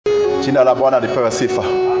Jina la Bwana lipewe sifa.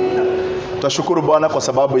 Tutashukuru Bwana kwa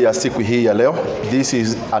sababu ya siku hii ya leo. This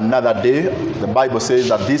is another day. The Bible says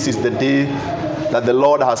that this is the day that the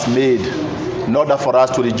Lord has made in order for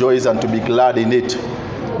us to rejoice and to be glad in it.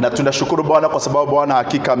 Na tunashukuru Bwana kwa sababu Bwana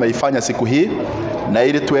hakika ameifanya siku hii na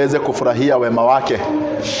ili tuweze kufurahia wema wake.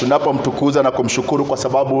 Tunapomtukuza na kumshukuru kwa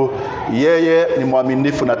sababu yeye ni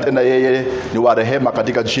mwaminifu na tena yeye ni wa rehema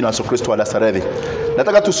katika jina la Yesu Kristo wa Nazareti.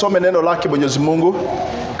 Nataka tusome neno lake Mwenyezi Mungu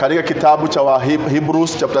katika kitabu cha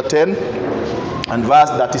Hebrews chapter 10 and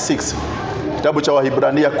verse 36. Kitabu cha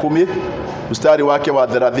Wahibrania 10 mstari wake wa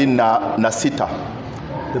 36.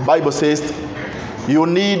 The Bible says you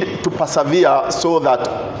need to persevere so that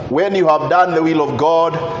when you have done the will of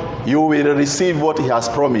God, you will receive what he has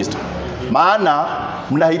promised. Maana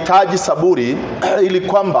mnahitaji saburi ili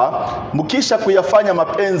kwamba mkisha kuyafanya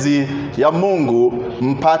mapenzi ya Mungu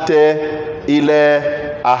mpate ile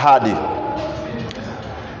ahadi.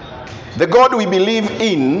 The God we believe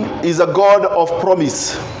in is a God of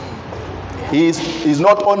promise. He is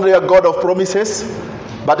not only a God of promises,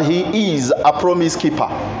 but he is a promise keeper.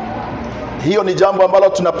 Hiyo ni jambo ambalo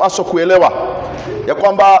tunapaswa kuelewa ya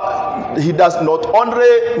kwamba he does not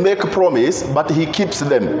only make promise, but he keeps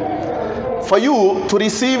them. For you to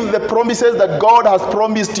receive the promises that God has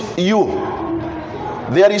promised you,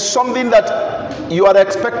 there is something that you are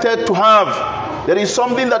expected to have. There is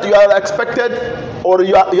something that you are expected or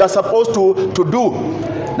you are supposed to do.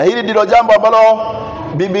 Na hili ndilo jambo ambalo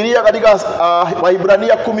Biblia katika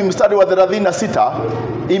Wahibrania 10 mstari wa 36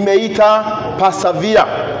 imeita persevere.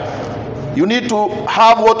 You need to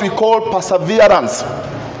have what we call perseverance.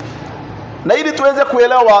 Na ili tuweze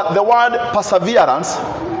kuelewa the word perseverance,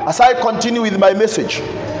 as I continue with my message,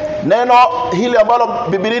 neno hili ambalo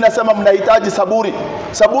Biblia inasema mnahitaji saburi.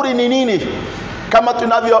 Saburi ni nini? Kama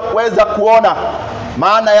tunavyoweza kuona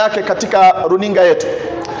maana yake katika runinga yetu.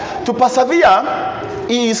 To persevere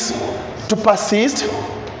is to persist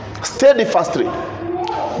steadfastly.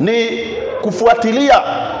 Ni kufuatilia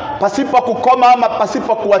pasipo kukoma ama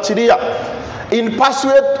pasipo kuachilia. In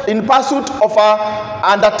pursuit of a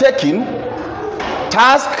undertaking,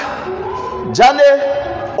 task, journey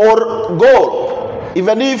or goal,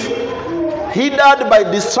 even if hindered by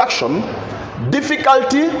distraction,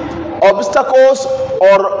 difficulty, obstacles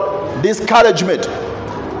or discouragement.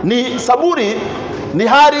 Ni saburi ni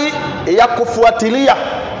hali ya kufuatilia,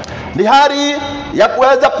 ni hali ya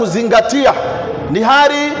kuweza kuzingatia, ni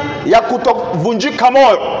hali ya kutovunjika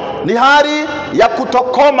moyo, ni hali ya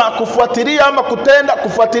kutokoma kufuatilia ama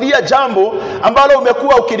kufuatilia jambo ambalo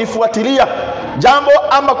umekuwa ukilifuatilia, jambo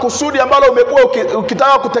ama kusudi ambalo umekuwa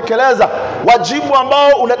ukitaka kutekeleza, wajibu ambao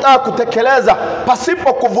unataka kutekeleza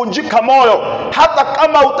pasipo kuvunjika moyo. Hata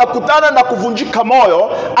kama utakutana na kuvunjika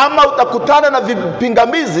moyo, ama utakutana na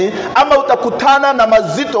vipingamizi, ama utakutana na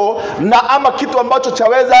mazito na ama kitu ambacho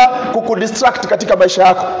chaweza kukudistract katika maisha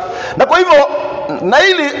yako. Na kwa hivyo, na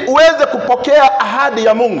ili uweze kupokea ahadi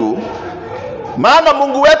ya Mungu, maana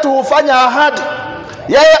Mungu wetu hufanya ahadi.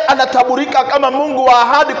 Yeye anataburika kama Mungu wa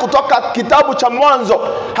ahadi kutoka kitabu cha Mwanzo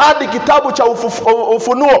hadi kitabu cha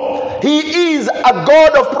Ufunuo. He is a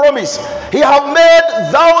God of promise. He have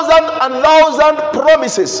made thousand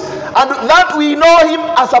promises, and that we know him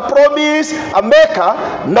as a promise maker.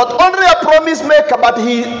 Not only a promise maker, but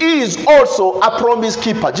he is also a promise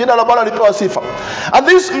keeper. Jina la Bwana lipewe sifa. And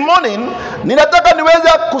this morning ninataka niweze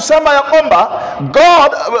kusema ya kwamba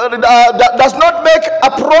God does not make a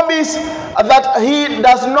promise that he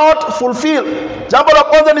does not fulfill. Jambo la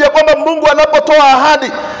kwanza ni ya kwamba Mungu anapotoa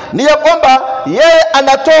ahadi, ni ya kwamba yeye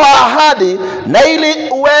anatoa ahadi na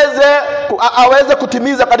ili aweze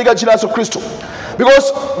kutimiza katika jina la Yesu Kristo.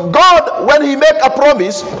 Because God, when he make a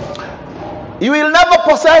promise, you will never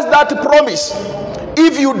possess that promise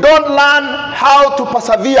if you don't learn how to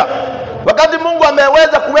persevere. Wakati Mungu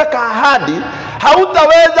ameweza kuweka ahadi,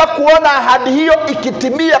 hautaweza kuona ahadi hiyo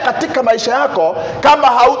ikitimia katika maisha yako kama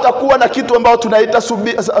hautakuwa na kitu ambao tunaita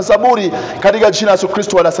saburi katika jina la Yesu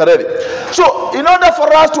Kristo wa Nazareti. So, in order for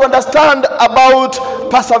us to understand about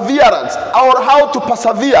perseverance or how to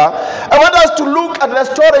persevere, I want us to look at the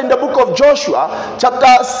story in the book of Joshua,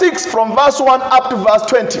 chapter 6 from verse 1 up to verse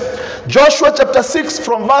 20. Joshua chapter 6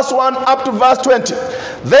 from verse 1 up to verse 20.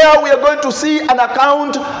 There we are going to see an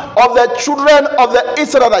account of the children of the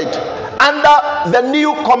Israelites under the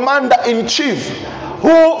new commander-in-chief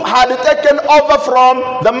who had taken over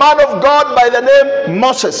from the man of God by the name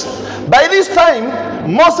Moses. By this time,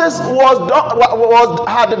 Moses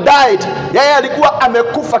had died. Yeye alikuwa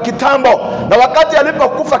amekufa kitambo, na wakati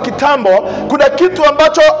alipokufa kitambo, kuna kitu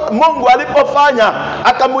ambacho Mungu alipofanya,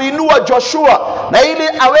 akamuinua Joshua na ili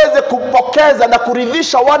aweze kupokeza na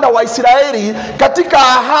kuridhisha wana wa Israeli katika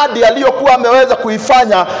ahadi aliyokuwa ameweza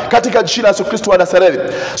kuifanya katika jina la Yesu Kristo wa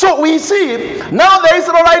Nazareti. So we see now the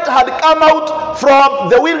Israelites had come out from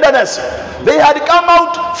the wilderness. They had come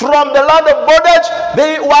out from the land of bondage.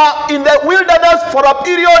 They were in the wilderness for a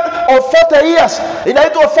period of 40 years.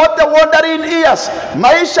 Inaitwa 40 wandering years.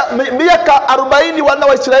 Miaka 40 wana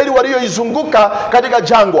wa Israeli walioizunguka katika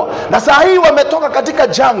jangwa. Na saa hii wametoka katika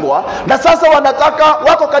jangwa na sasa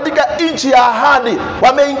wako katika nchi ya ahadi.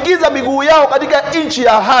 Wameingiza miguu yao katika nchi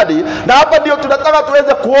ya ahadi, na hapa ndio tunataka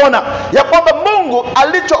tuweze kuona ya kwamba Mungu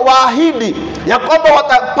alichowaahidi ya kwamba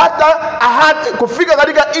watapata ahadi kufika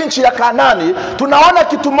katika nchi ya Kanaani. Tunaona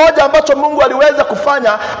kitu moja ambacho Mungu aliweza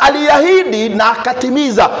kufanya, aliahidi na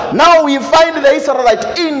akatimiza. Now we find the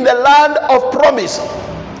Israelites in the land of promise.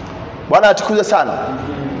 Bwana atukuze sana.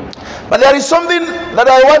 But there is something that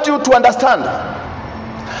I want you to understand.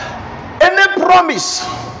 Any promise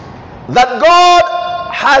that God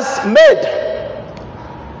has made,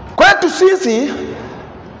 kwetu sisi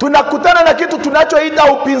tunakutana na kitu tunachoita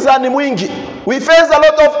upinzani mwingi. We face a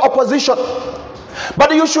lot of opposition.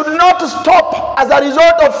 But you should not stop as a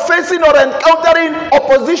result of facing or encountering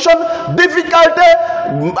opposition, difficulty,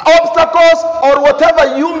 obstacles, or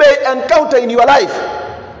whatever you may encounter in your life.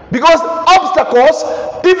 Because obstacles,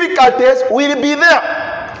 difficulties will be there.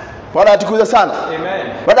 Bwana atukuze sana.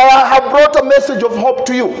 Amen. But I have brought a message of hope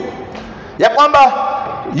to you. Ya kwamba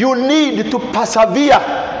you need to persevere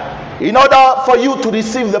in order for you to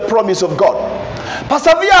receive the promise of God.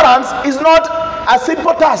 Perseverance is not a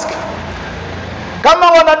simple task.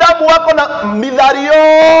 Kama wanadamu wako na midhari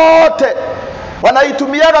yote,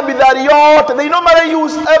 wanaitumiaga midhari yote, they normally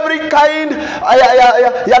use every kind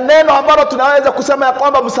ya neno ambalo tunaweza kusema ya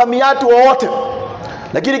kwamba msamiati wowote.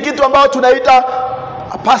 Lakini kitu ambao tunaita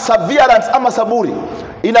perseverance ama saburi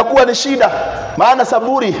inakuwa ni shida, maana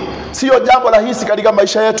saburi sio jambo rahisi katika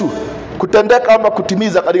maisha yetu kutendeka ama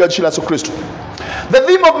kutimiza katika jina la Yesu Kristo. The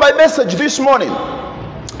theme of my message this morning,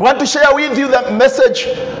 I want to share with you the message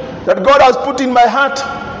that God has put in my heart,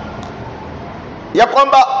 ya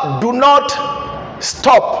kwamba do not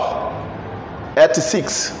stop at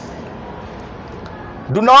 6.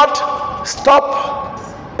 Do not stop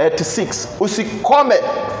at 6. Usikome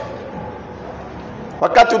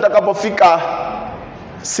wakati utakapofika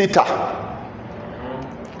 6.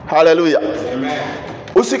 Hallelujah. Amen.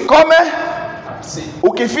 Usikome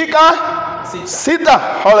ukifika 6.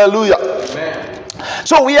 Hallelujah. Amen.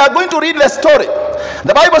 So we are going to read the story.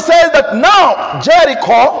 The Bible says that now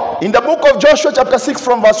Jericho, in the book of Joshua chapter 6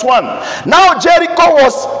 from verse 1, now Jericho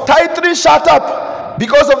was tightly shut up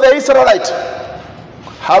because of the Israelites.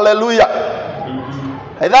 Hallelujah.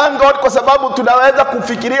 I thank God kwa sababu tunaweza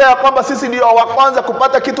kufikiria ya kwamba sisi ndio wa kwanza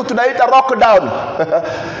kupata kitu tunaita lockdown.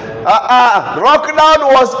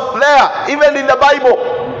 Lockdown was there even in the Bible.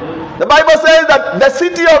 The Bible says that the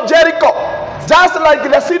city of Jericho, just like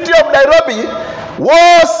the city of Nairobi,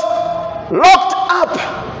 was locked up.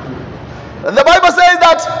 The Bible says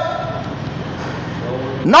that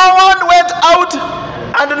no one went out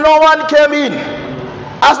and no one came in.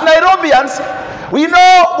 As Nairobians, we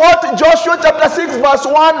know what Joshua chapter 6 verse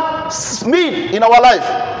 1 means in our life.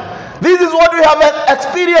 This is what we have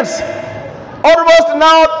experienced. Almost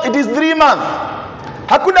now it is 3 months.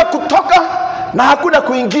 Hakuna kutoka na hakuna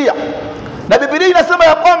kuingia. Na Biblia inasema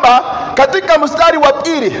ya kwamba katika mstari wa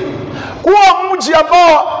pili, kuwa mji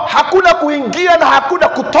ambao hakuna kuingia na hakuna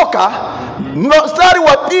kutoka. Mstari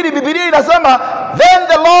wa pili Biblia inasema, then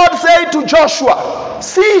the Lord said to Joshua,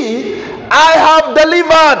 see, I have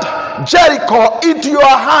delivered Jericho into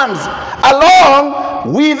your hands, along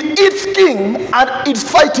with its king and its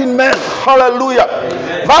fighting men. Hallelujah.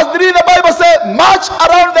 Amen. Verse 3, the Bible says, march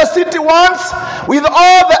around the city once with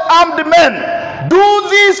all the armed men. Do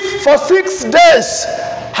this for 6 days.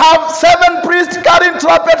 Have 7 priests carrying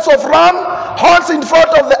trumpets of ram horns in front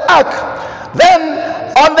of the ark. Then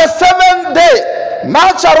on the 7th day,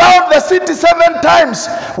 march around the city 7 times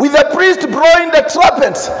with the priest blowing the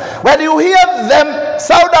trumpets. When you hear them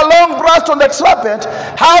sound a long blast on the trumpet,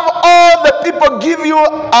 have all the people give you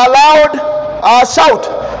a loud shout.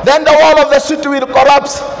 Then the wall of the city will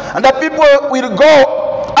collapse and the people will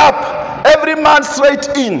go up every man straight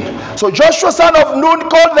in. So Joshua son of Nun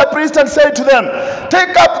called the priest and said to them,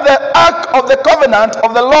 take up the ark of the covenant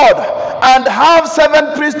of the Lord, and have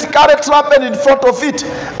 7 priests carry trumpet in front of it.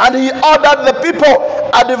 And he ordered the people,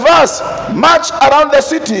 advance, march around the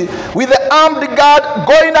city with the armed guard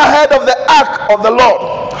going ahead of the ark of the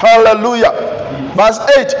Lord. Hallelujah. Verse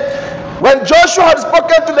 8. When Joshua had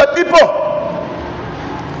spoken to the people,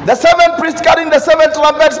 the 7 priests carrying the 7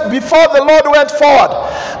 trumpets before the Lord went forward,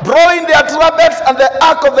 blowing their trumpets, and the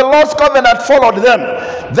ark of the Lord's covenant followed them.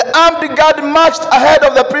 The armed guard marched ahead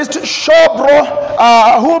of the priest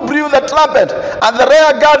who blew the trumpet, and the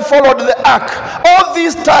rear guard followed the ark. All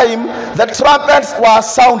this time the trumpets were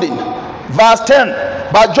sounding. Verse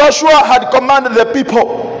 10. But Joshua had commanded the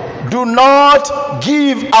people, do not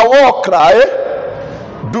give a war cry,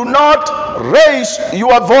 do not raise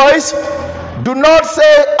your voice, do not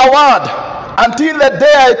say a word until the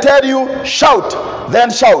day I tell you, shout,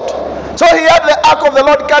 then shout. So he had the ark of the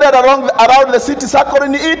Lord carried around the city,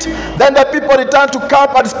 circling it. Then the people returned to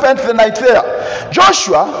camp and spent the night there.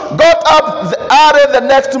 Joshua got up early the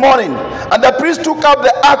next morning, and the priests took up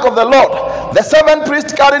the ark of the Lord. The 7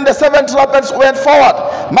 priests carrying the 7 trumpets went forward,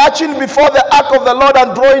 marching before the ark of the Lord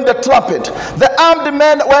and blowing the trumpet. The armed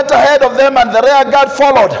men went ahead of them, and the rear guard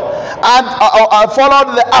followed and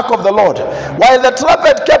followed the ark of the Lord, while the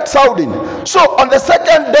trumpet kept sounding. So on the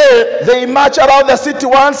second day they marched around the city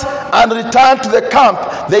once and returned to the camp.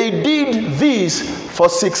 They did this for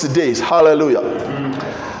 6 days. Hallelujah.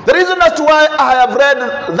 The reason as to why I have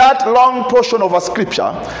read that long portion of a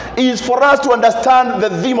scripture is for us to understand the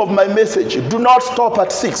theme of my message. Do not stop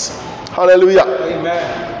at 6. Hallelujah.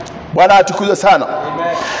 Amen. Bwana atukuzwe sana.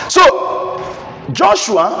 Amen. So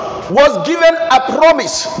Joshua was given a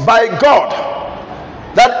promise by God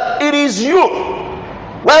that it is you,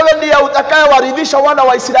 wewe ndiye utakayewaridhisha wana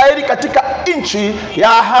wa Israeli katika nchi ya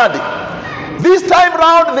ahadi. This time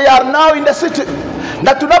round they are now in the city.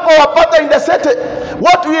 Na tunapowapata in the city,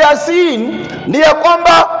 what we are seeing ni ya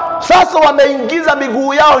kwamba sasa wameingiza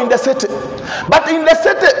miguu yao in the city. But in the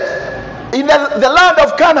city, in the land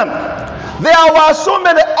of Canaan, there were so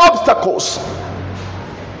many obstacles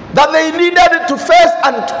that they needed to face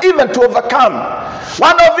and even to overcome.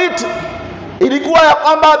 One of it, ilikuwa ya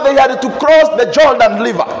kwamba they had to cross the Jordan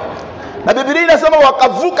River. Na Biblia inasema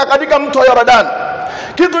wakavuka katika mto Yordani.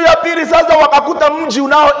 Kitu ya pili, sasa wakakuta mji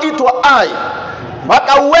unaoitwa Ai,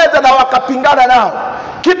 wakauweza na wakapingana nao.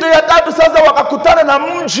 Kitu ya tatu, sasa wakakutana na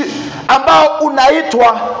mji ambao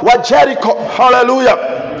unaitwa wa Jericho. Hallelujah.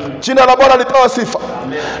 Jina la Bwana lipewe sifa.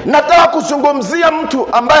 Nataka kuzungumzia mtu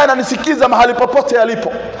ambaye ananisikiza mahali popote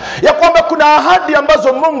alipo, ya kwamba kuna ahadi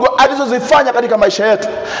ambazo Mungu alizozifanya katika maisha yetu,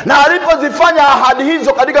 na alipozifanya ahadi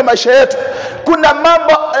hizo katika maisha yetu, kuna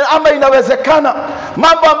mambo ama inawezekana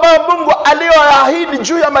mambo ambayo Mungu aliyoyaahidi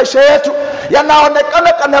juu ya maisha yetu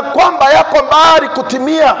yanaonekana kana kwamba yako mbali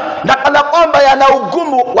kutimia, na kana kwamba yana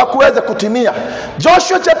ugumu wa kuweza kutimia.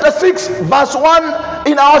 Joshua chapter 6 verse 1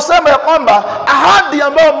 inaosema ya kwamba ahadi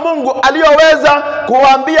ambayo Mungu aliyoweza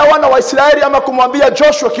kuwaambia wana wa Israeli ama kumwambia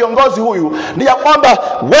Joshua kiongozi huyu ni ya kwamba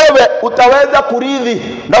wewe utaweza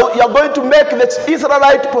kurithi, na you are going to make the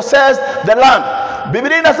Israelite possess the land.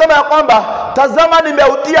 Biblia inasema ya kwamba tazama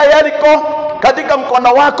nimeutia Yeriko katika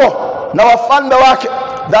mkono wako na wafalme wake.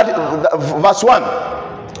 That verse 1.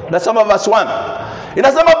 Nasema verse 1.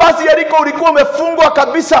 Inasema basi Yeriko ulikuwa umefungwa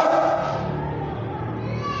kabisa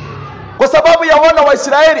kwa sababu ya wana wa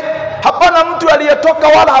Israeli. Hapana mtu aliyetoka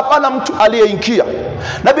wala hapana mtu aliyeingia.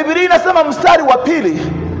 Na Biblia inasema mstari wa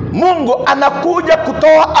pili, Mungu anakuja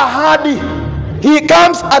kutoa ahadi. He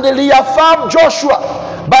comes and reaffirms Joshua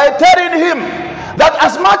by telling him that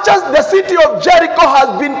as much as the city of Jericho has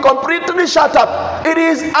been completely shut up, it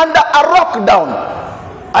is under a lockdown.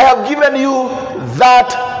 I have given you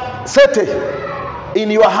that city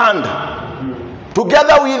in your hand,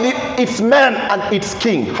 together with its men and its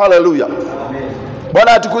king. Hallelujah.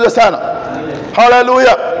 Bwana atukuzwe sana.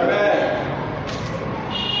 Hallelujah.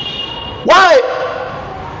 Why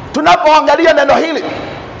tunapoangalia neno hili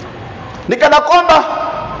ni kana kwamba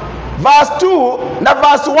verse 2 na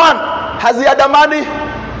verse 1 haziandamani.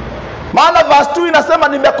 Maana verse 2 inasema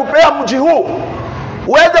nimekupea mji huu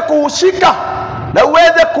uweze kuushika na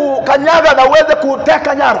uweze kukanyaga na uweze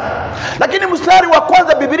kuteka nyara. Lakini mstari wa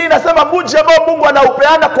kwanza Biblia inasema mji ambao Mungu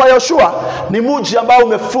anaupeana kwa Yoshua ni mji ambao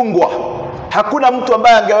umefungwa. Hakuna mtu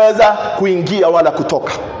ambaye angeweza kuingia wala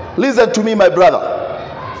kutoka. Listen to me my brother.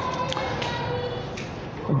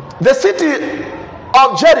 The city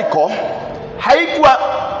of Jericho haikuwa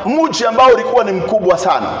mji ambao ulikuwa ni mkubwa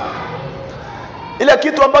sana. Ile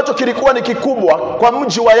kitu ambacho kilikuwa ni kikubwa kwa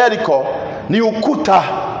mji wa Jericho ni ukuta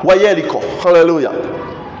wa Jericho. Hallelujah.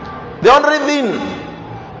 The only thing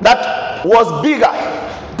that was bigger,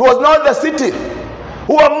 it was not the city.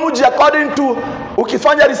 Huwa mji according to,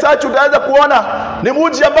 ukifanya research utaweza kuona ni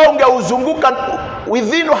mji ambao ungeuzunguka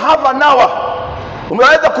within half an hour.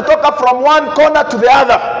 Umeweza kutoka from one corner to the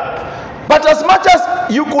other. But as much as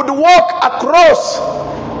you could walk across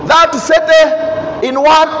that city in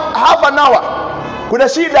half an hour, kuna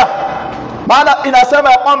shida. Maana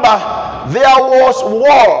inasema ya kwamba there was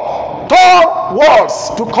wall, tall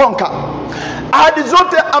walls to conquer. Ahadi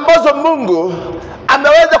zote ambazo Mungu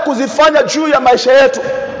ameweza kuzifanya juu ya maisha yetu,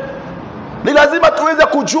 ni lazima tuweze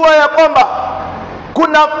kujua ya kwamba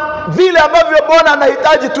kuna vile ambavyo Bwana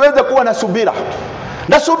anahitaji tuweze kuwa na subira.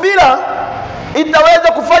 Na subira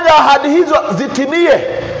itaweza kufanya ahadi hizo zitimie,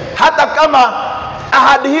 hata kama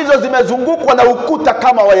ahadi hizo zimezungukwa na ukuta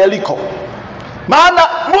kama wa Yeriko. Maana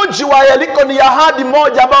mji wa Yeriko ni ahadi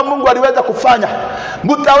moja ambayo Mungu aliweza kufanya.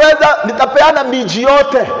 Nitapeana miji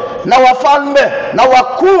yote na wafalme na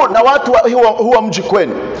wakuu na watu huwa mji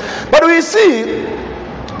kwenu. But we see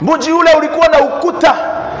mji ule ulikuwa na ukuta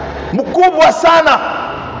mkubwa sana,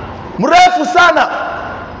 mrefu sana,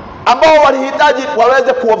 ambao walihitaji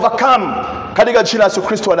waweze kuovercome katika jina la Yesu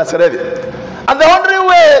Kristo wa Nazareti. And the only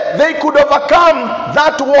way they could overcome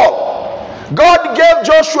that wall, God gave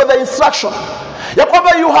Joshua the instruction ya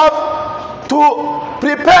kwamba you have to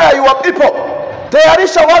prepare your people.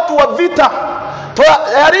 Tayarisha watu wa vita,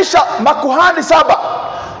 tayarisha makuhani 7.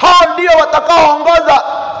 Hao ndio watakaoongoza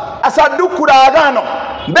sanduku la agano.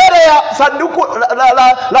 Mbele ya sanduku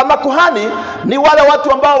la makuhani ni wale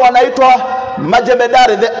watu ambao wanaitwa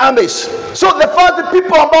majemedari, the armies. So the first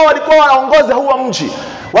people ambao walikuwa wanaongoza huo mji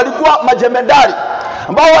walikuwa majemedari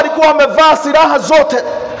ambao walikuwa wamevaa silaha zote,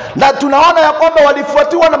 na tunaona ya kwamba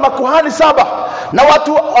walifuatiwa na makuhani 7 na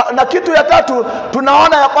watu, na kitu ya tatu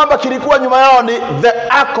tunaona ya kwamba kilikuwa nyuma yao ni the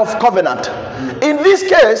Ark of Covenant. In this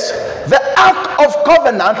case, the Ark of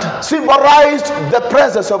Covenant symbolized the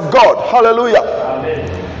presence of God. Hallelujah. Amen.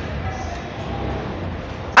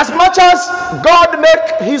 As much as God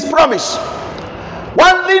make his promise,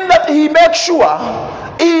 one thing that he makes sure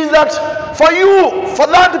is that for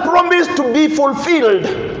that promise to be fulfilled,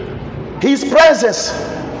 his presence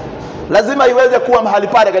lazima iweze kuwa mahali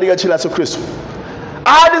pale katika jina la Yesu Kristo.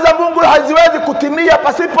 Ahadi za Mungu haziwezi kutimia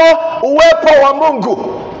pasipo uwepo wa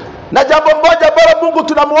Mungu. Na jambo moja ambalo Mungu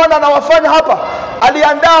tunamuona na wafanya hapa,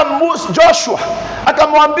 aliandaa Joshua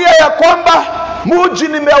akamwambia ya kwamba mji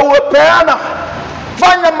nimeupeana,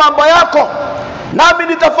 fanya mambo yako nami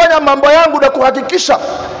nitafanya mambo yangu na kuhakikisha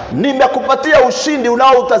nimekupatia ushindi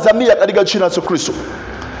unaoutazamia katika jina la Yesu Kristo.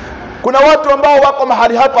 Kuna watu ambao wako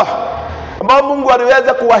mahali hapa ambao Mungu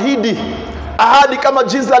aliweza kuahidi ahadi kama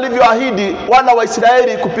jinsi alivyoahidi wana wa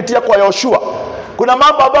Israeli kupitia kwa Yoshua. Kuna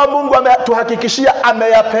mambo ambayo Mungu ametuhakikishia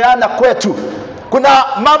ameyapeana kwetu. Kuna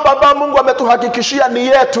mambo ambayo Mungu ametuhakikishia ni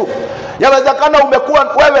yetu. Yawezekana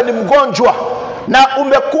wewe ni mgonjwa na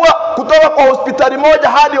umekuwa kutoka kwa hospitali moja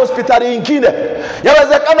hadi hospitali nyingine.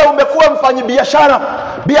 Yawezekana umekuwa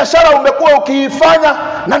biashara umekuwa ukiifanya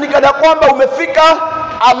na nikana kwamba umefika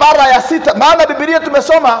mara ya 6. Maana Biblia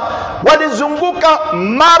tumesoma walizunguka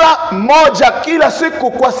mara moja kila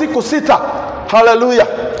siku kwa siku 6. Hallelujah.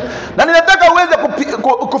 Na ninataka uweze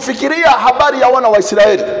kufikiria habari ya wana wa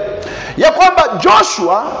Israeli ya kwamba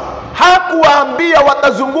Joshua hakuwaambia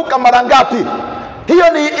watazunguka mara ngapi. Hiyo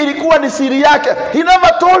ilikuwa ni siri yake. He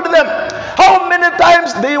never told them how many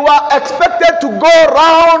times they were expected to go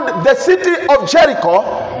around the city of Jericho,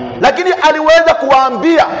 lakini aliweza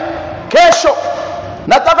kuwaambia, kesho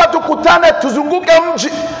nataka tukutane tuzunguke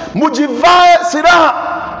mji, mjivae silaha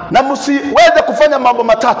na msiweze kufanya mambo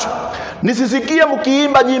matatu. Nisisikie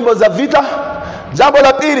mkiimba nyimbo za vita. Jambo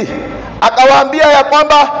la pili, akawaambia ya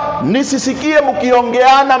kwamba nisisikie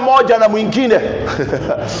mkiongeana moja na mwingine.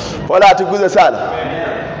 Wala atukuze sana.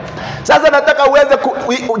 Sasa nataka uweze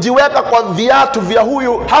kujiweka kwa viatu vya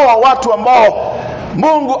hawa watu ambao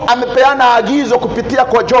Mungu amepeana agizo kupitia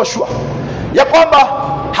kwa Joshua ya kwamba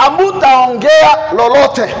hamutaongea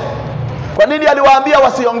lolote. Kwa nini aliwaambia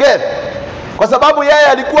wasiongee? Kwa sababu yeye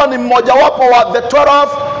alikuwa ni mmoja wapo wa the 12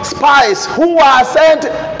 spies who were sent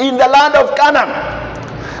in the land of Canaan.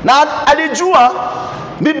 Na alijua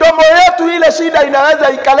midomo yetu ile shida inaweza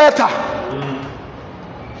ikaleta.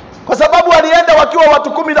 Kwa sababu walienda wakiwa watu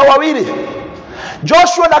 12.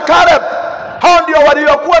 Joshua na Caleb hao ndio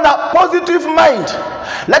waliokuwa na positive mind.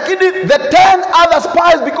 Lakini the 10 other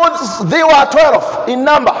spies, because they were 12 in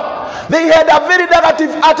number, they had a very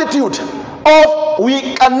negative attitude of we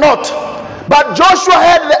cannot. But Joshua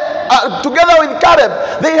had together with Caleb,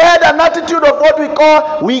 they had an attitude of what we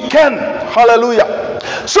call we can. Hallelujah.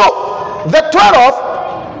 So the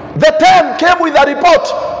 12, the 10 came with a report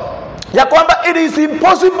ya kwamba it is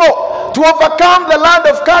impossible to overcome the land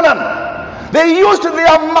of Canaan. They used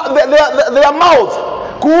their mouth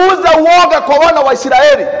kuuza uoga kwa wana wa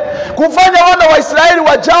Israeli, kufanya wana wa Israeli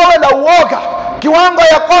wajawe na uoga, kiwango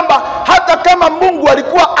ya kwamba hata kama Mungu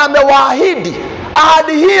alikuwa amewaahidi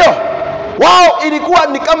ahadi hiyo, wao ilikuwa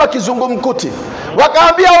ni kama kizungumkuti.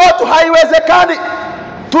 Wakaambia watu haiwezekani,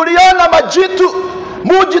 tuliona majitu,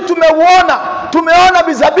 mji tumeuona, tumeona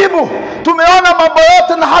mizabibu, tumeona mambo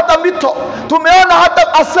yote na hata mito, tumeona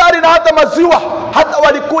hata asali na hata maziwa. Hata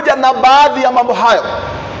walikuja na baadhi ya mambo hayo,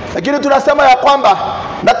 lakini tunasema ya kwamba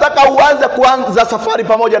nataka kuanza safari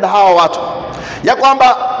pamoja na hawa watu, ya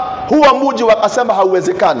kwamba huwa mji wakasema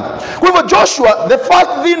hauwezekani. Kwa hivyo Joshua, the first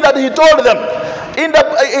thing that he told them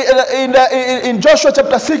in Joshua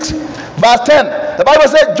chapter 6 verse 10, the Bible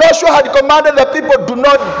says Joshua had commanded the people, do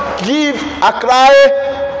not give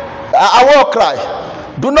a war cry,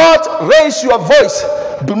 do not raise your voice,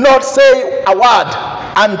 do not say a word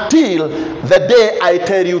until the day I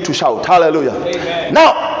tell you to shout. Hallelujah. Amen.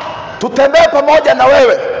 Now tutembee pamoja na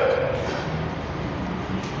wewe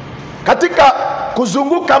katika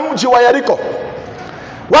kuzunguka mji wa Yeriko.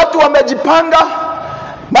 Watu wamejipanga,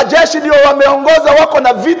 majeshi ndio wameongoza, wako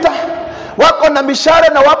na vita, wako na mishale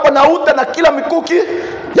na wako na uta na kila mikuki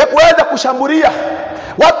ya kuweza kushambulia.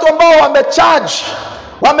 Watu ambao wamecharge,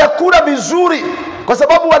 wamekula vizuri kwa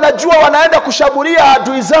sababu wanajua wanaenda kushambulia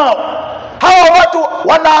adui zao. Hawa watu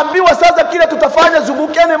wanaambiwa sasa kile tutafanya,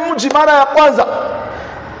 zungukeni mji mara ya kwanza,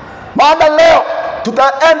 maana leo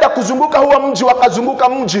tutaenda kuzunguka huo mji. Wakazunguka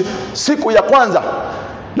mji siku ya kwanza,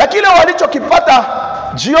 na kile walichokipata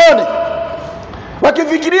jioni,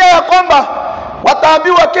 wakifikiria ya kwamba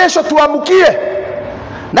wataambiwa kesho tuamukie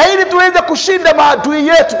na ili tuweze kushinda maadui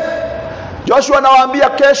yetu, Joshua anawaambia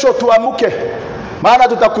kesho tuamuke, maana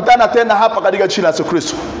tutakutana tena hapa katika jina la Yesu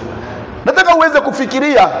Kristo. Nataka uweze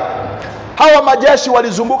kufikiria, hawa majeshi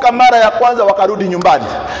walizunguka mara ya kwanza wakarudi nyumbani,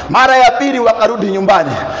 mara ya pili wakarudi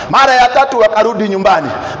nyumbani, mara ya tatu wakarudi nyumbani,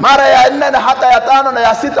 mara ya nne na hata ya tano na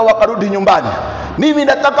ya sita wakarudi nyumbani. Mimi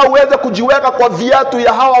nataka uweze kujiweka kwa viatu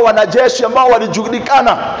ya hawa wanajeshi ambao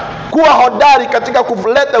walijulikana kuwa hodari katika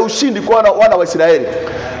kuleta ushindi kwa wana wa Israeli.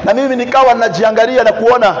 Na mimi nikawa najiangalia na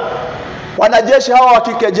kuona wanajeshi hawa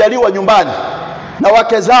wakikejeliwa nyumbani na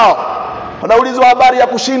wake zao, wanaulizwa habari ya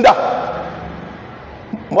kushinda.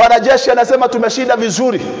 Mwanajeshi anasema tumeshinda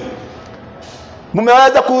vizuri.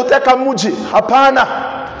 Mmeweza kuuteka mji? Hapana,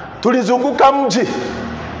 tulizunguka mji.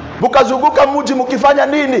 Mkazunguka mji mkifanya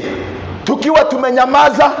nini? Tukiwa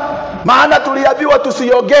tumenyamaza, maana tuliambiwa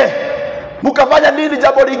tusiongee. Mkafanya nini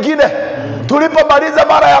jambo lingine? Tulipomaliza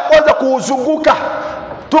mara ya kwanza kuuzunguka,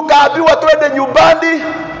 tukaambiwa twende nyumbani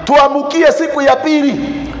tuamukie siku ya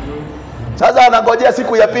pili. Sasa anangojea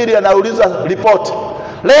siku ya pili, anauliza report,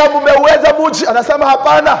 leo mmeuweza mji? Anasema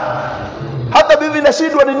hapana, hata mimi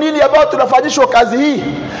nashindwa ni nini ambao tunafanyishwa kazi hii,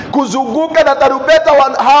 kuzunguka na tarumbeta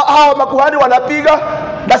hawa makuhani wanapiga,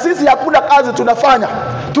 na sisi hakuna kazi tunafanya,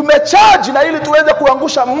 tumecharge na ili tuweze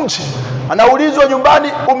kuangusha mji. Anaulizwa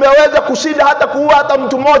nyumbani, umeweza kushinda hata kuua hata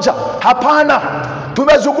mtu mmoja? Hapana,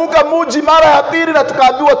 tumezunguka mji mara ya pili na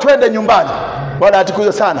tukaambiwa twende nyumbani. Bwana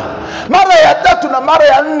atukuzwe sana. Mara ya tatu na mara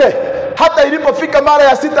ya nne, hata ilipofika mara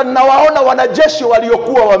ya sita, ninawaona wanajeshi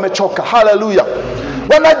waliokuwa wamechoka. Haleluya.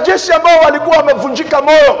 Wanajeshi ambao walikuwa wamevunjika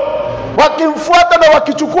moyo, wakimfuata na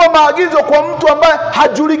wakichukua maagizo kwa mtu ambaye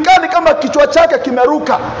hajulikani kama kichwa chake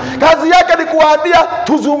kimeruka. Kazi yake ni kuambia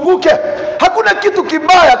tuzunguke. Hakuna kitu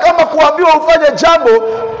kibaya kama kuambiwa ufanye jambo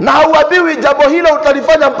na hauambiwi jambo hilo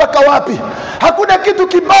utalifanya mpaka wapi. Hakuna kitu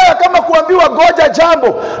kibaya kama kuambiwa goja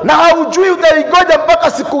jambo na haujui utaigoja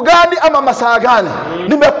mpaka siku gani ama masaa gani.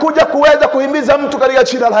 Nimekuja kuweza kuhimiza mtu katika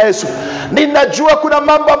jina la Yesu. Ninajua kuna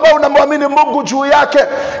mambo ambayo unamwamini Mungu juu yake,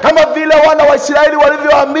 kama vile wana wa Israeli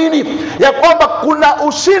walivyoamini ya kwamba kuna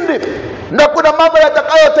ushindi na kuna mambo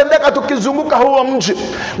yatakayotendeka tukizunguka huo mji.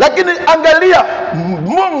 Lakini angalia,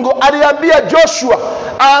 Mungu aliambia Joshua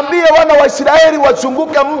aambie wana wa Israeli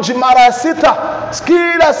wazunguke mji mara ya sita,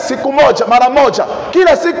 kila siku moja, mara moja.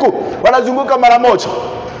 Kila siku wanazunguka mara moja.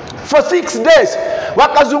 For 6 days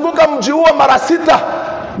wakazunguka mji huo mara sita,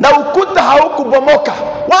 na ukuta haukubomoka.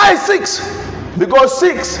 Why 6? Because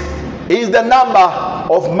 6 is the number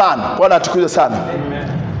of man. Bwana atukuzwe sana.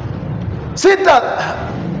 Sita,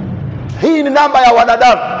 hii ni namba ya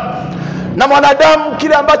wanadamu, na mwanadamu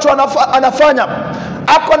kile ambacho anafanya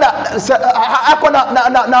ako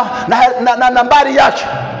na nambari yake,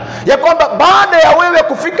 ya kwamba baada ya wewe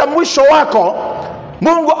kufika mwisho wako,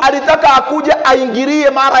 Mungu alitaka akuje aingilie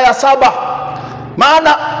mara ya 7.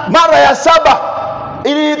 Maana mara ya 7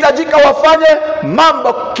 ilihitajika wafanye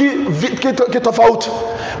mambo kitofauti.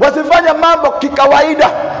 Wasifanye mambo kikawaida,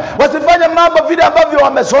 wasifanye mambo vile ambavyo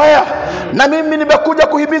wamezoea. Na mimi nimekuja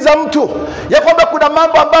kuhimiza mtu ya kwamba kuna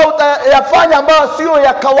mambo ambayo utayafanya ambayo sio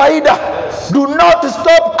ya kawaida. Do not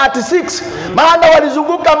stop at 6. Maana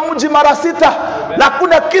walizunguka mji mara 6 na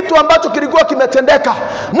kuna kitu ambacho kilikuwa kimetendeka.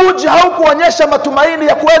 Mji haukuonyesha matumaini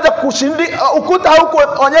ya kuweza ukuta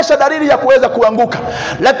haukuonyesha dalili ya kuweza kuanguka.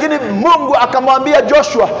 Lakini Mungu akamwambia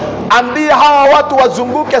Joshua, ambia hawa watu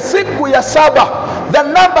wazunguke siku ya 7. The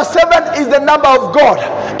number 7 is the number of God.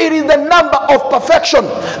 It is the number of perfection.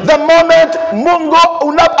 The moment Mungu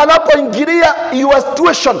anapoingilia your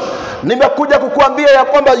situation, nimekuja kukuambia ya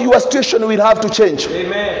kwamba your situation will have to change.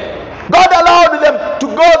 Amen. God allowed them to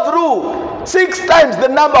go through 6 times the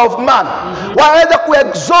number of man. Waweza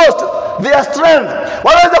kuexhaust their strength,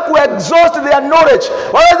 waweza kuexhaust their knowledge,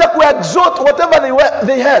 waweza kuexhaust whatever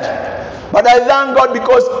they had. But I thank God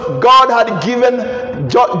because God had given,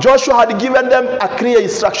 Joshua had given them a clear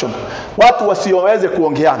instruction. Watu wasioweze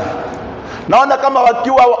kuongeana. Naona kama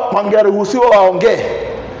wakiwa wangeruhusiwa waongee,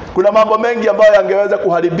 kuna mambo mengi ambayo yangeweza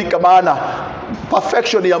kuharibika, maana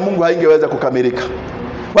perfection ya Mungu haingeweza kukamilika.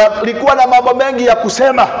 Walikuwa na mambo mengi ya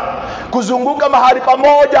kusema, kuzunguka mahali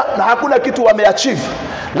pamoja na hakuna kitu wameachieve.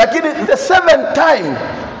 Lakini the 7th time,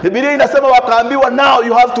 Biblia inasema wakaambiwa, now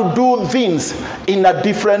you have to do things in a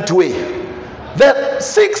different way. The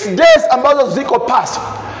 6 days ambazo ziko past,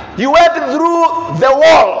 you went through the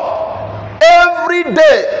wall every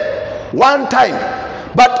day 1 time.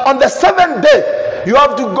 But on the 7th day, you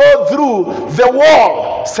have to go through the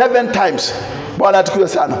wall 7 times. Bwana atukuze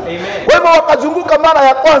sana. Kwa hivyo wakazunguka mara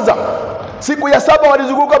ya kwanza. Siku ya 7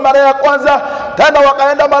 walizunguka mara ya kwanza, tena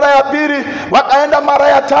wakaenda mara ya pili, wakaenda mara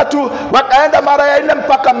ya 3, wakaenda mara ya 4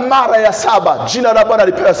 mpaka mara ya 7. Jina la Bwana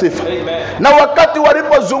lipewe sifa. Na wakati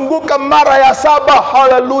walipozunguka mara ya 7,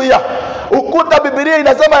 haleluya, ukuta Biblia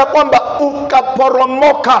inasema ya kwamba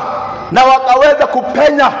ukaporomoka na wakaweza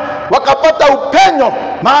kupenya, wakapata upenyo,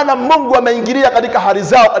 maana Mungu ameingilia katika hali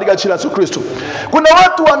zao katika jina la Yesu Kristo. Kuna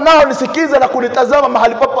watu wanaonisikiza na kunitazama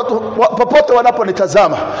mahali popote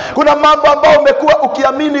wanaponitazama. Kuna mambo ambayo umekuwa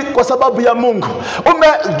ukiamini kwa sababu ya Mungu.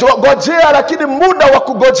 Umegojea, lakini muda wa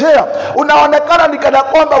kugojea unaonekana ni kana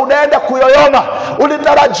kwamba unaenda kuyoyoma.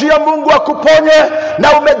 Ulitarajia Mungu akuponye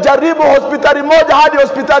na umejaribu hospitali moja hadi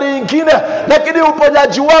hospitali nyingine, lakini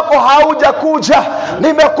uponyaji wako haujakuja.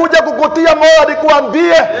 Nimekuja kukutia moyo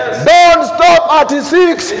nikuambie, don't stop at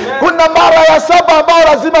 6. Kuna mara ya 7 ambayo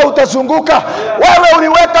lazima utazunguka. Wewe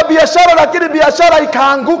uliweka biashara lakini biashara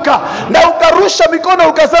ikaanguka na ukarusha mikono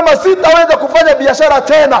ukasema sitaweza kufanya biashara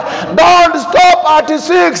tena. Don't stop at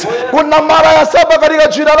 6. Kuna mara ya 7 katika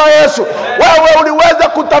jina la Yesu. Wewe uliweza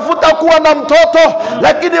kutafuta kuwa na mtoto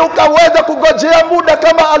lakini ukaweza kugojea muda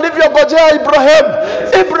kama alivyogojea Ibrahim.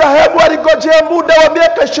 Ibrahim aligojea muda wa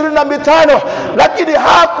miaka 25 lakini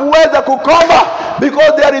hakuweza kukoma,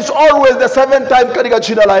 because there is always the 7th time katika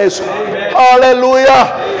jina la Yesu. Hallelujah.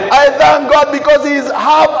 I thank God because he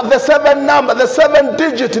have the 7 number, the 7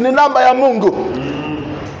 digit ni namba ya Mungu.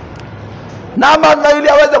 Namba na ili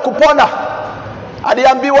aweze kupona,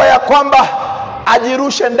 aliambiwa ya kwamba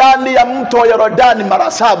ajirushe ndani ya mto Yordani mara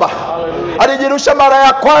 7. Alijirusha mara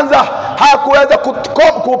ya kwanza, hakuweza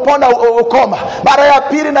kupona ukoma. Mara ya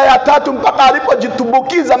pili na ya 3 mpaka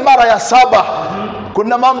alipojitumbukiza mara ya 7.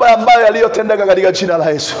 Kuna mambo ambayo yaliyotendeka katika jina la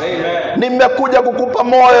Yesu. Nimekuja kukupa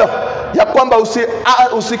moyo ya kwamba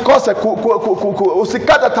usikose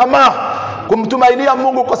usikata tamaa kumtumainia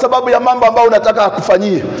Mungu kwa sababu ya mambo ambayo unataka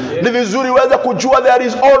akufanyie. Ni vizuri uweze kujua there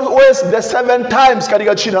is always the 7 times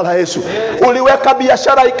katika jina la Yesu. Uliweka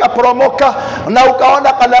biashara ikaporomoka na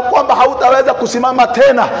ukaona kana kwamba hautaweza kusimama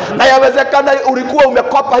tena, na yawezekana ulikuwa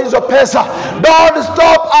umekopa hizo pesa. Don't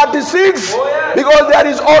stop at 6, because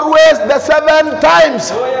there is always the 7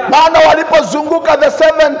 times. Maana walipozunguka the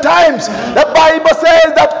 7 times, the Bible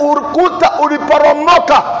says that ukuta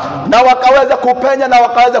uliporomoka na wakaweza kupenya na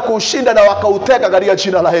wakaweza kushinda na wakauteka katika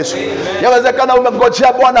jina la Yesu. Yawezekana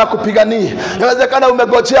umegojea Bwana akupiganie. Yawezekana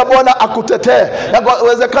umegojea Bwana akutetee.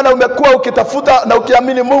 Yawezekana umekuwa ukitafuta na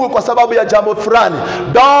ukiamini Mungu kwa sababu ya jambo fulani.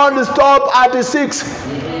 Don't stop at 6.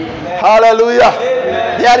 Hallelujah.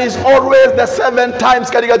 There is always the 7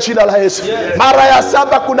 times katika jina la Yesu. Mara ya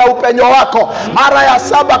 7 kuna upenyo wako. Mara ya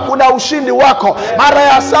 7 kuna ushindi wako. Mara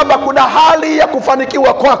ya 7 kuna hali ya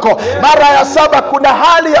kufanikiwa kwako. Mara ya 7 kuna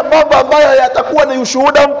hali ya mambo ambayo yatakuwa ni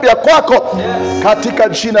ushuhuda mpya kwako katika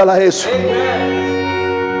jina la Yesu.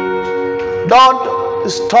 Don't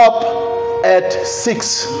stop at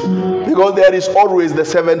 6, because there is always the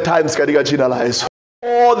 7 times katika jina la Yesu.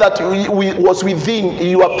 All that was within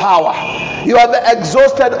your power, you have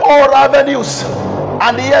exhausted all avenues,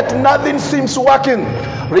 and yet nothing seems working.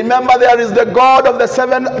 Remember, there is the God of the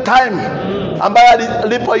 7th time. ambaye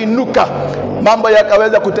alipoinuka mambo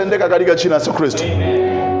yakaweza kutendeka katika jina la Yesu Kristo.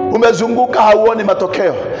 Umezunguka hauoni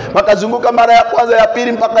matokeo. Wakazunguka mara ya kwanza, ya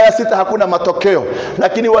pili mpaka ya sita hakuna matokeo.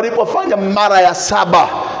 Lakini walipofanya mara ya 7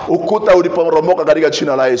 ukuta uliporomoka katika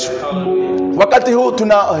jina la Yesu. Wakati huu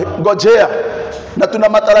tunangojea na tuna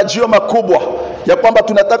matarajio makubwa ya kwamba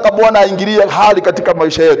tunataka Bwana aingilie hali katika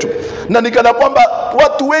maisha yetu. Na nikana kwamba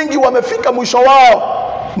watu wengi wamefika mwisho wao.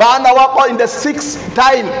 Maana wako in the 6th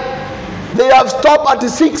time. They have stopped at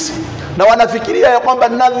 6. Na wanafikiria ya kwamba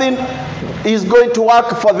nothing is going to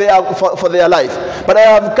work for their life. But I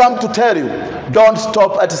have come to tell you, don't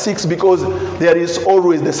stop at 6, because there is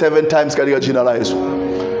always the 7 times katika jina la Yesu.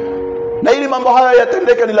 Na ili mambo haya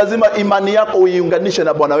yatendeke, ni lazima imani yako uiunganishe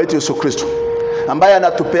na Bwana wetu Yesu Kristo, ambaye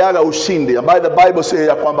anatupeaga ushindi, ambaye the Bible says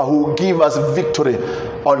ya kwamba who give us victory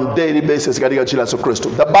on daily basis katika jina la Yesu Kristo.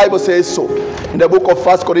 The Bible says so in the book of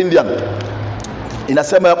 1 Corinthians.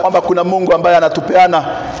 Inasema ya kwamba kuna Mungu ambaye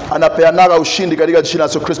anapeanaga ushindi katika jina la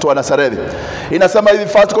Yesu Kristo wa Nazareti. Inasema hivi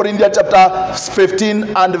 1 Corinthians chapter 15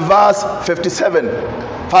 and verse 57.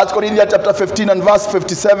 1 Corinthians chapter 15 and verse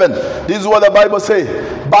 57. This is what the Bible says.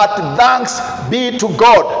 But thanks be to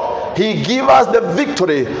God, He give us the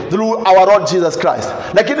victory through our Lord Jesus Christ.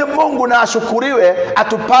 Lakini Mungu na ashukuriwe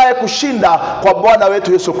atupae kushinda kwa Bwana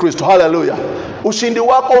wetu Yesu Kristo. Hallelujah. Ushindi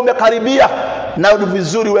wako umekaribia, na ni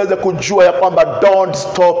vizuri uweze kujua ya kwamba don't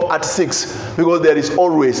stop at 6, because there is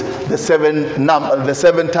always the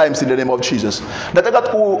 7 times in the name of Jesus. Nataka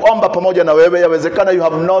kuomba pamoja na wewe. Yawezekana you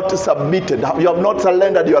have not submitted, you have not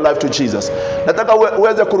surrendered your life to Jesus. Nataka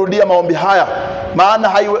uweze kurudia maombi haya, maana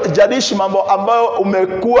haijalishi mambo ambayo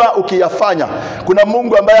umekuwa ukiyafanya. Kuna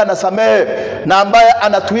Mungu ambaye anasamehe na ambaye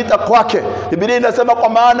anatuita kwake. Biblia inasema kwa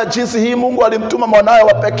maana jinsi hii Mungu alimtuma mwanawe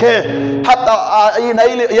wa pekee, hata na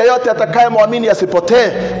ili yeyote atakayemwamini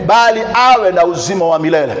asipotee, bali awe na uzima wa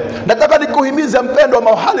milele. Nataka nikuhimize mpendwa,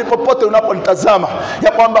 mahali popote unaponitazama,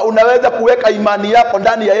 ya kwamba unaweza kuweka imani yako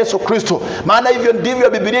ndani ya Yesu Kristo. Maana hivyo ndivyo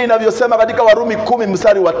Biblia inavyosema katika Warumi 10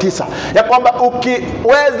 mstari wa 9, ya kwamba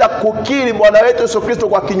ukiweza kukiri Bwana wetu Yesu Kristo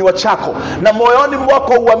kwa kinywa chako na moyoni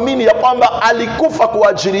mwako uamini ya kwamba alikufa kwa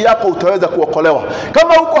ajili yako, utaweza kuokolewa.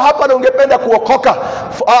 Kama uko hapa na ungependa kuokoka,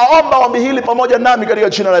 omba ombi hili pamoja nami katika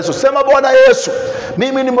jina la Yesu. Sema: Bwana Yesu,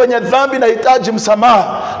 mimi ni mwenye dhambi, nahitaji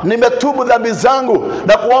msamaha. Nimetubu dhambi zangu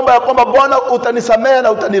na kuomba ya kwamba Bwana utanisamehe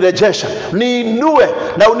na utanirejesha. Niinue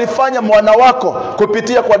na unifanye mwana wako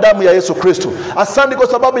kupitia kwa damu ya Yesu Kristo. Asante kwa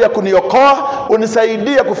sababu ya kuniokoa,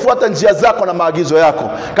 unisaidie kufuata njia zako na maagizo yako.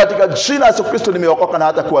 Katika jina la Yesu Kristo nimeokoka na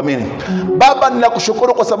hata kuamini. Baba,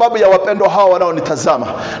 ninakushukuru kwa sababu ya wapendwa hao wanaonitazama.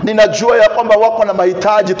 Ninajua ya kwamba wako na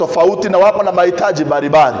mahitaji tofauti na wako na mahitaji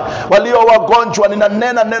mbalimbali. Walio wagonjwa,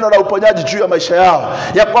 ninanena neno la uponyaji juu ya maisha yao,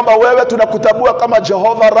 ya kwamba wewe tunakutabua kama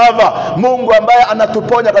Jehova Rafa, Mungu ambaye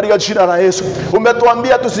anatuponya katika jina la Yesu.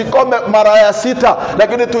 Umetuambia tusikome mara ya 6,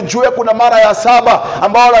 lakini tujue kuna mara ya 7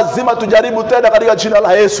 ambao lazima tujaribu tena katika jina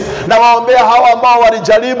la Yesu. Na waombea hawa ambao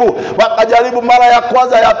walijaribu, wakajaribu mara ya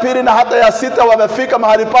kwanza, ya pili na hata ya 6, wamefika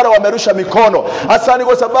mahali pale wamerusha mikono. Asante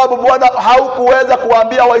kwa sababu Bwana haukuweza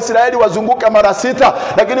kuwaambia Waisraeli wazunguke mara 6,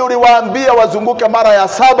 lakini uliwaambia wazunguke mara ya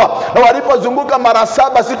 7. Na walipozunguka mara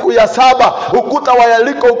 7, siku ya 7 ukuta wa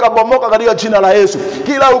Yeriko ukabomoka katika jina la Yesu.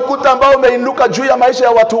 Kila ukuta ambao umeinuka juu ya maisha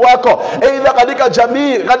ya watu wako, aidha katika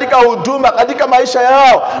jamii, katika huduma, katika maisha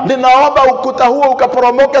yao, ninaomba ukuta huo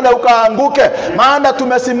ukaporomoke na ukaanguke. Maana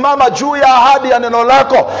tumesimama juu ya ahadi ya neno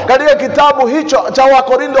lako katika kitabu hicho cha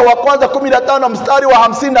Wakorintho wa kwanza 15 mstari wa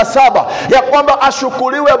 57, ya kwamba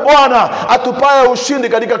ashukuriwe Bwana atupaye ushindi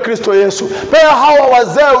katika Kristo Yesu. Pea hawa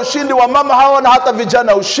wazee ushindi, wa mama hawa na hata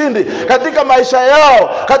vijana ushindi katika maisha yao,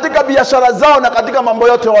 katika biashara zao na katika mambo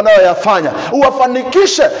yote wanayoyafanya.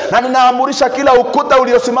 Uwafanikishe, na ninaamurisha kila ukuta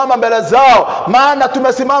uliosimama mbele zao. Maana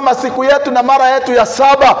tumesimama siku yetu na mara yetu ya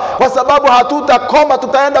 7, kwa sababu hatutakoma,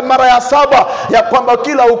 tutaenda mara ya 7, ya kwamba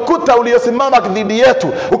kila ukuta uliosimama dhidi yetu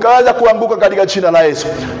ukaweza kuanguka katika jina la Yesu.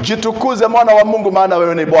 Jitukuze mwana wa Mungu, maana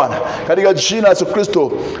wewe ni Bwana. Katika jina la Yesu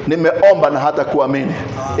Kristo nimeomba na hata kuamini.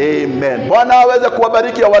 Amen. Bwana aweze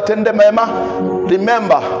kuwabariki, awatende mema.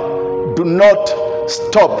 Remember, do not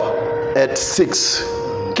stop at 6.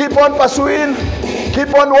 Keep on pursuing,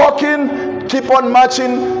 keep on walking, keep on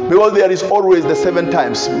marching, because there is always the 7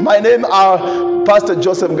 times. My name are Pastor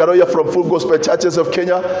Joseph Garoya from Full Gospel Churches of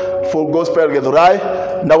Kenya, Full Gospel Githurai.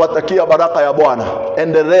 Na watakia baraka ya Bwana.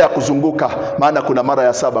 Endelea kuzunguka, maana kuna mara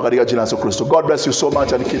ya 7 katika jina la Yesu Kristo. God bless you so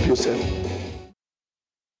much and keep you safe.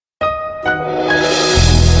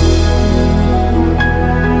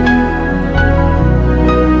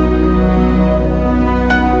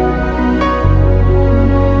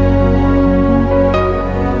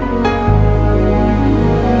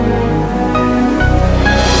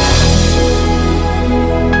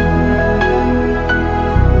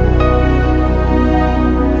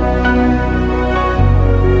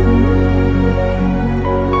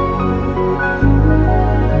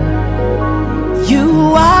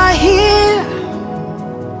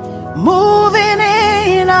 moving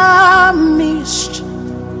in our midst.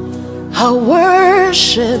 I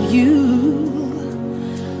worship you.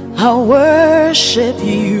 I worship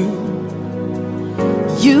you.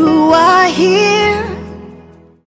 You are here.